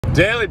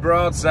Daily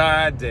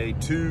Broadside, day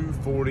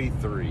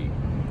 243.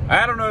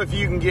 I don't know if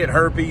you can get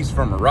herpes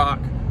from a rock,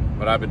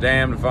 but I'd be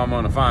damned if I'm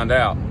gonna find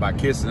out by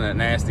kissing that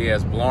nasty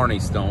ass Blarney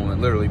stone that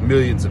literally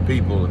millions of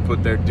people have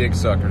put their dick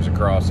suckers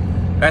across.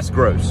 That's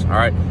gross, all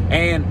right?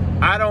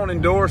 And I don't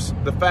endorse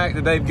the fact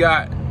that they've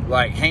got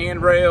like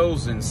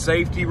handrails and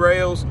safety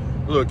rails.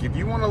 Look, if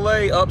you wanna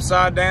lay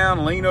upside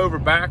down, lean over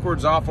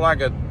backwards off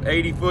like a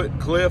 80-foot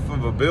cliff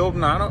of a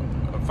building,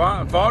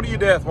 fall to your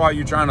death while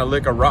you're trying to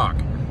lick a rock.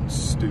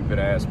 Stupid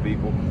ass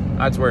people,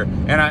 I swear.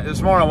 And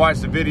this morning I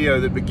watched a video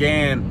that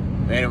began,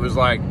 and it was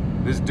like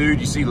this dude,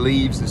 you see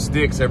leaves and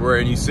sticks everywhere,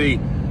 and you see,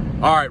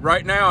 all right,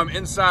 right now I'm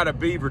inside a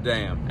beaver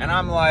dam, and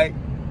I'm like,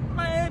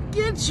 man,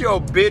 get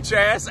your bitch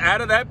ass out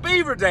of that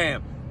beaver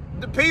dam.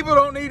 The people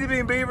don't need to be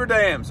in beaver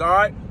dams, all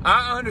right?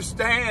 I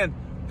understand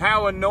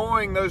how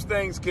annoying those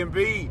things can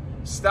be,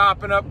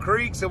 stopping up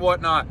creeks and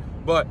whatnot,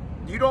 but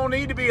you don't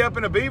need to be up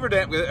in a beaver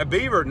dam. A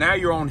beaver, now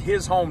you're on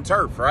his home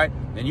turf, right?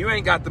 And you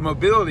ain't got the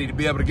mobility to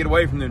be able to get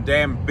away from them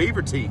damn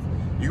beaver teeth.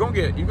 You're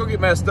gonna get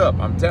messed up.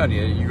 I'm telling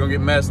you, you're gonna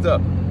get messed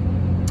up.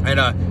 And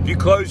if you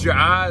close your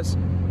eyes,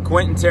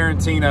 Quentin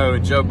Tarantino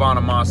and Joe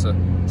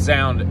Bonamassa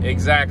sound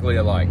exactly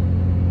alike.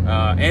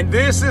 And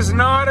this is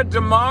not a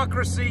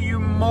democracy, you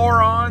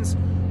morons.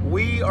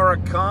 We are a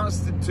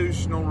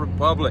constitutional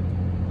republic.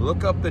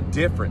 Look up the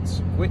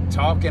difference. Quit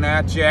talking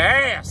out your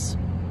ass.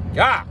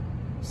 God.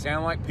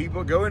 Sound like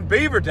people go in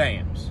beaver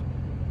dams.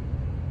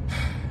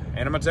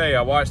 And I'm gonna tell you,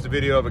 I watched a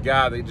video of a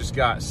guy that just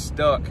got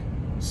stuck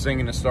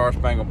singing the Star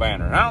Spangled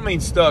Banner. And I don't mean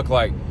stuck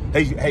like,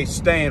 hey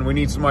Stan, we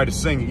need somebody to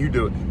sing it, you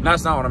do it. And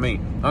that's not what I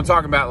mean. I'm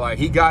talking about like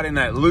he got in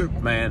that loop,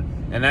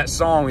 man, and that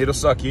song, it'll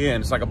suck you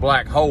in. It's like a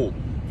black hole.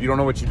 If you don't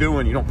know what you're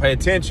doing, you don't pay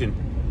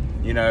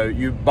attention, you know,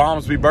 you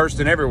bombs be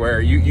bursting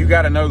everywhere. You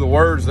gotta know the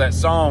words of that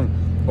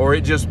song, or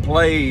it just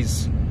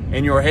plays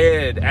in your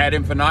head ad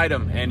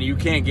infinitum and you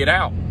can't get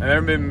out. And there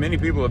have been many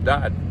people have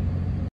died.